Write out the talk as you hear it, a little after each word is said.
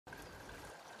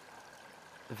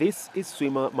This is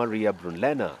swimmer Maria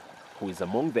Brunlena, who is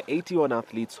among the 81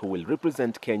 athletes who will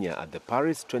represent Kenya at the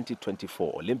Paris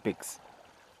 2024 Olympics.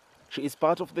 She is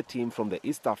part of the team from the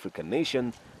East African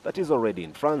nation that is already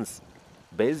in France,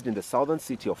 based in the southern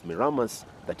city of Miramas,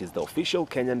 that is the official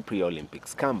Kenyan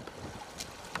pre-Olympics camp.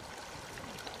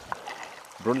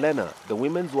 Brunlena, the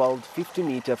women's world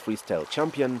 50-meter freestyle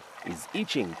champion, is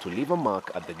itching to leave a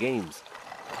mark at the Games.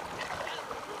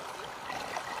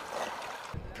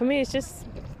 For me, it's just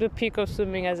the peak of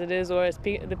swimming as it is, or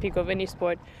the peak of any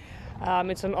sport.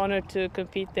 It's an honor to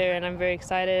compete there, and I'm very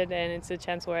excited, and it's a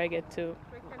chance where I get to,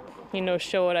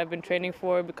 show what I've been training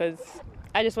for, because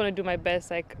I just want to do my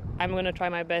best. I'm going to try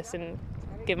my best and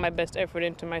give my best effort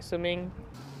into my swimming.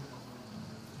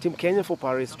 Team Kenya for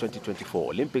Paris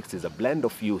 2024 Olympics is a blend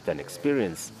of youth and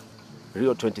experience.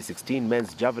 Rio 2016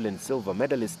 men's javelin silver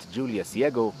medalist Julius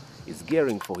Yego is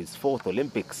gearing for his fourth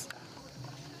Olympics.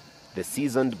 The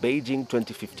seasoned Beijing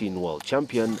 2015 world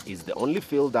champion is the only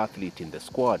field athlete in the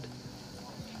squad.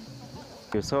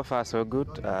 So far so good.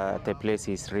 The place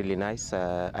is really nice.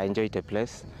 I enjoy the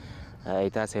place.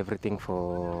 It has everything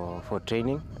for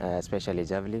training, especially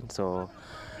javelin. So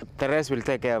the rest will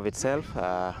take care of itself.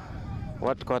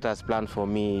 What God has planned for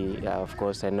me, of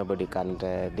course, and nobody can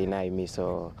deny me.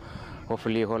 So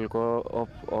hopefully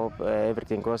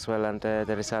everything goes well and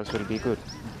the results will be good.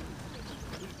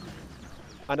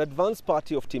 An advance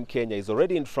party of Team Kenya is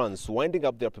already in France, winding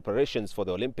up their preparations for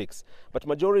the Olympics. But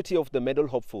majority of the medal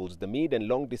hopefuls, the mid and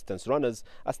long distance runners,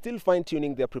 are still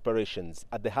fine-tuning their preparations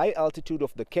at the high altitude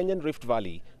of the Kenyan Rift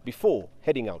Valley before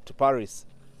heading out to Paris.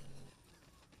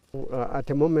 At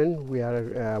the moment, we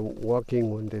are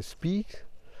working on the speed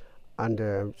and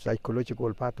the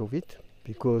psychological part of it,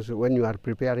 because when you are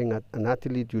preparing an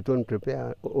athlete, you don't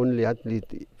prepare only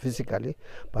athlete physically,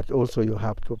 but also you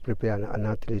have to prepare an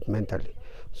athlete mentally.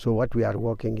 So what we are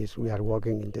working is, we are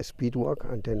working in the speed work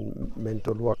and then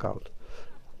mental workout,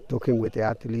 talking with the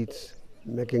athletes,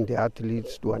 making the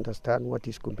athletes to understand what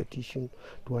is competition,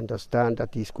 to understand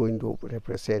that he's going to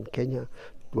represent Kenya,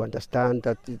 to understand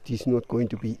that it is not going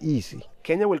to be easy.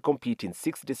 Kenya will compete in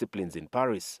 6 disciplines in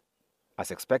Paris.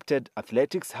 As expected,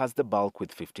 athletics has the bulk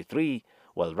with 53,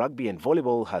 while rugby and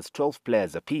volleyball has 12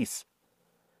 players apiece.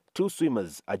 2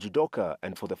 swimmers, a judoka,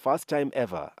 and for the first time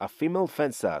ever, a female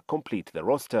fencer complete the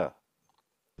roster.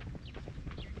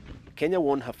 Kenya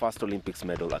won her first Olympics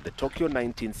medal at the Tokyo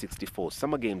 1964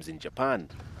 Summer Games in Japan.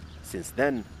 Since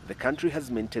then, the country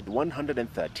has minted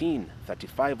 113,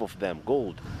 35 of them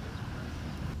gold.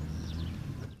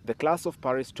 The class of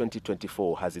Paris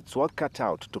 2024 has its work cut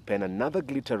out to pen another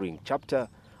glittering chapter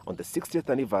on the 60th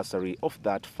anniversary of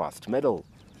that first medal.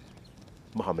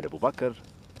 Mohamed Abubakar,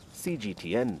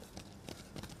 CGTN.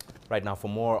 Right now, for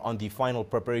more on the final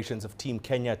preparations of Team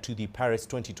Kenya to the Paris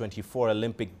 2024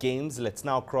 Olympic Games, let's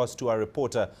now cross to our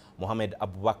reporter, Mohamed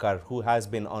Abubakar, who has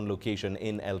been on location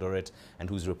in Eldoret and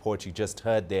whose report you just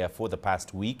heard there for the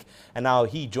past week. And now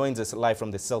he joins us live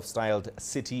from the self-styled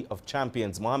City of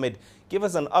Champions. Mohamed, give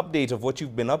us an update of what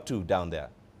you've been up to down there.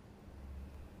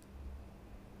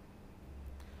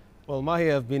 Well, Mahi,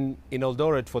 have been in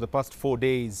Eldoret for the past 4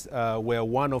 days, where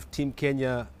one of Team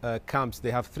Kenya camps,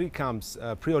 they have 3 camps,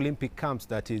 pre-Olympic camps,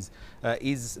 that is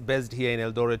based here in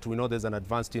Eldoret. We know there's an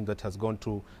advanced team that has gone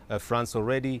to France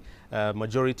already.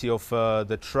 Majority of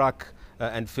the track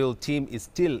and field team is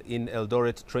still in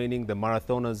Eldoret training, the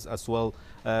marathoners as well.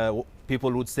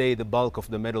 People would say the bulk of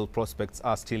the medal prospects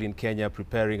are still in Kenya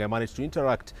preparing. I managed to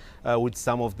interact with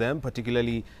some of them,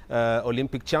 particularly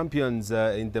Olympic champions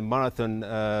in the marathon,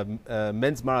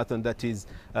 men's marathon, that is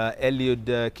Eliud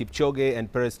Kipchoge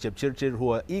and Peres Chepchirchir,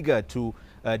 who are eager to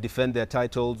defend their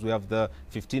titles. We have the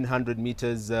 1500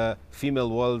 meters female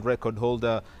world record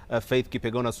holder Faith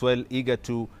Kipyegon as well, eager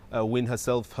to win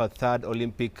herself her 3rd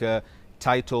Olympic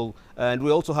title. And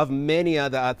we also have many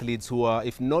other athletes who are,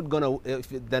 if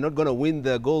they're not gonna win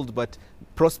the gold, but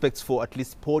prospects for at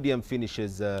least podium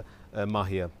finishes,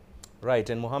 Mahia. Right,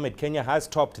 and Mohamed, Kenya has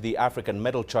topped the African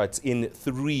medal charts in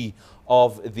 3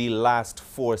 of the last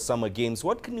 4 Summer Games.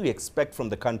 What can we expect from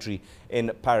the country in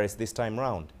Paris this time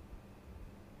round?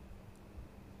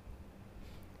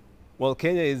 Well,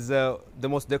 Kenya is the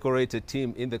most decorated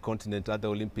team in the continent at the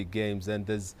Olympic Games, and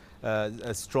there's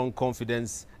a strong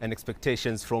confidence and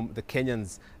expectations from the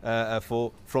Kenyans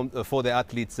for the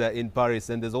athletes in Paris.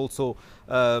 And there's also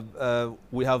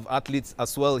we have athletes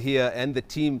as well here, and the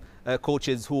team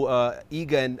coaches who are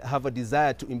eager and have a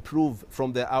desire to improve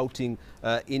from their outing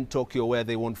in Tokyo, where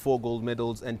they won 4 gold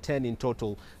medals and 10 in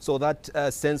total. So that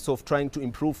sense of trying to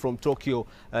improve from Tokyo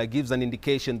gives an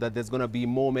indication that there's going to be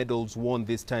more medals won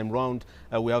this time round.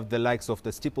 We have the likes of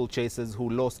the steeplechasers who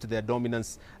lost their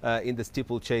dominance in the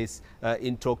steeplechase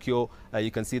in Tokyo.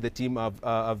 You can see the team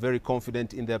are very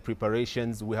confident in their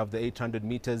preparations. We have the 800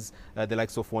 meters, the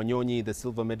likes of Wanyonyi,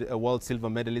 the world silver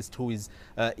medalist, who is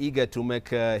eager to make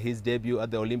his debut at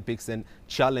the Olympics and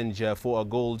challenge for a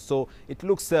gold. So it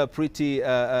looks pretty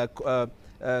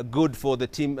good for the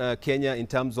team Kenya in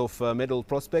terms of medal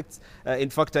prospects. In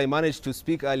fact, I managed to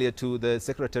speak earlier to the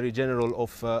Secretary General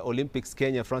of Olympics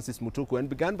Kenya, Francis Mutuku, and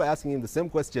began by asking him the same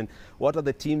question: what are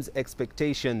the team's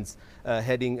expectations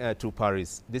heading to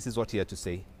Paris? This is what he had to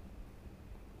say.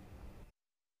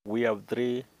 We have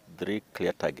three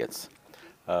clear targets.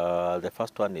 The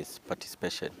first one is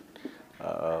participation.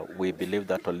 We believe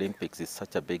that Olympics is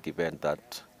such a big event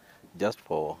that just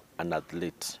for an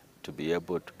athlete to be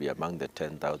able to be among the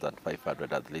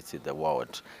 10,500 athletes in the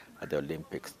world at the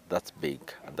Olympics, that's big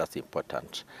and that's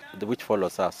important. Which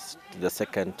follows us to the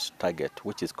second target,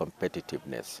 which is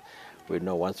competitiveness. We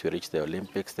know once you reach the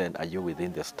Olympics, then are you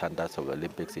within the standards of the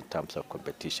Olympics in terms of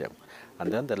competition?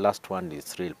 And then the last one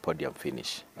is real podium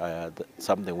finish,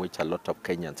 something which a lot of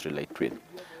Kenyans relate with.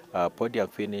 Podium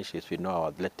finish is, we know our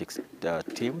athletics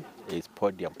team is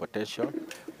podium potential.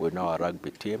 We know our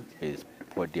rugby team is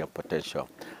podium potential.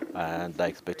 And the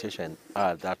expectations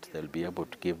are that they'll be able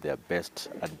to give their best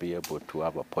and be able to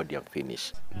have a podium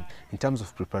finish. In terms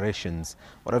of preparations,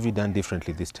 what have you done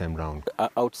differently this time round? I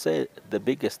would say the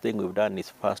biggest thing we've done is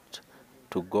first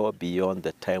to go beyond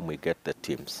the time we get the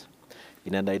teams.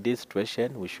 In an ideal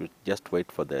situation, we should just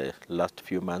wait for the last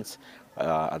few months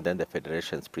and then the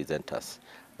federations present us.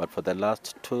 But for the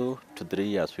last 2 to 3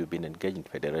 years, we've been engaging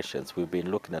federations. We've been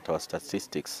looking at our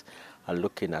statistics and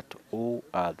looking at who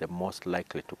are the most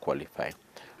likely to qualify.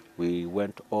 We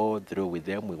went all through with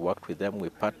them, we worked with them, we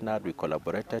partnered, we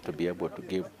collaborated to be able to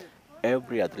give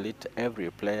every athlete, every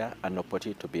player an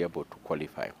opportunity to be able to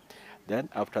qualify. Then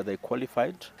after they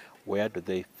qualified, where do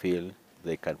they feel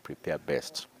they can prepare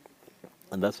best?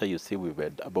 And that's why you see we've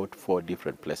had about 4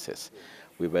 different places.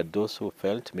 We've had those who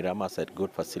felt Miramas had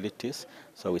good facilities,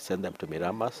 so we send them to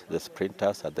Miramas. The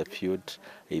sprinters at the field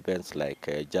events like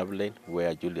javelin,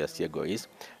 where Julius Yego is.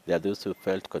 There are those who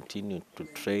felt continuing to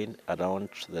train around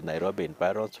the Nairobi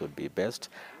environs would be best.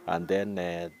 And then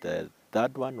the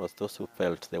third one was those who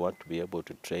felt they want to be able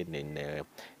to train in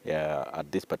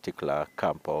at this particular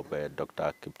camp of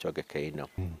Dr. Kipchoge Keino.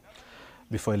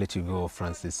 Before I let you go,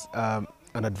 Francis, an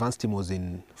advanced team was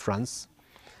in France.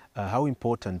 How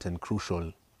important and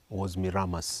crucial was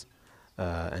Miramas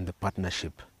and the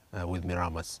partnership with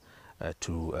Miramas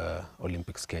to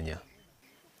Olympics Kenya?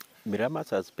 Miramas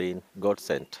has been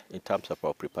God-sent in terms of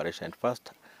our preparation.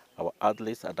 First, our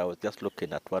athletes, and I was just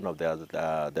looking at one of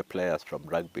the players from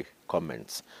rugby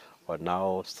comments, are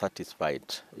now satisfied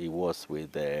he was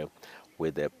with the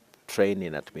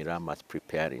training at Miramas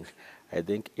preparing. I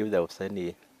think if there was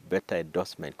any better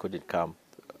endorsement, couldn't come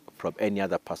from any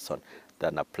other person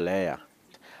than a player.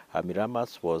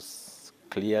 Miramas was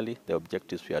clearly the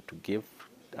objectives we had to give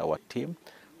our team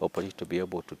opportunity to be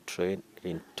able to train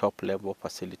in top-level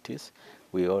facilities.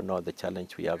 We all know the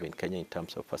challenge we have in Kenya in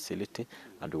terms of facility,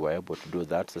 and we were able to do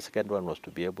that. The second one was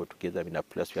to be able to get them in a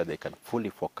place where they can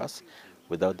fully focus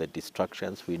without the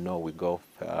distractions we know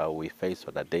we face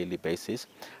on a daily basis.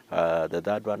 The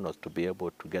third one was to be able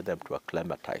to get them to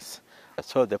acclimatize.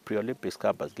 So the pre-Olympics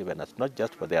camp has given us, not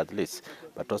just for the athletes,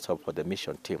 but also for the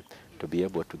mission team, to be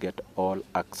able to get all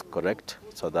acts correct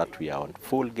so that we are on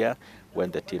full gear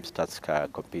when the team starts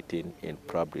competing in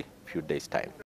probably a few days' time.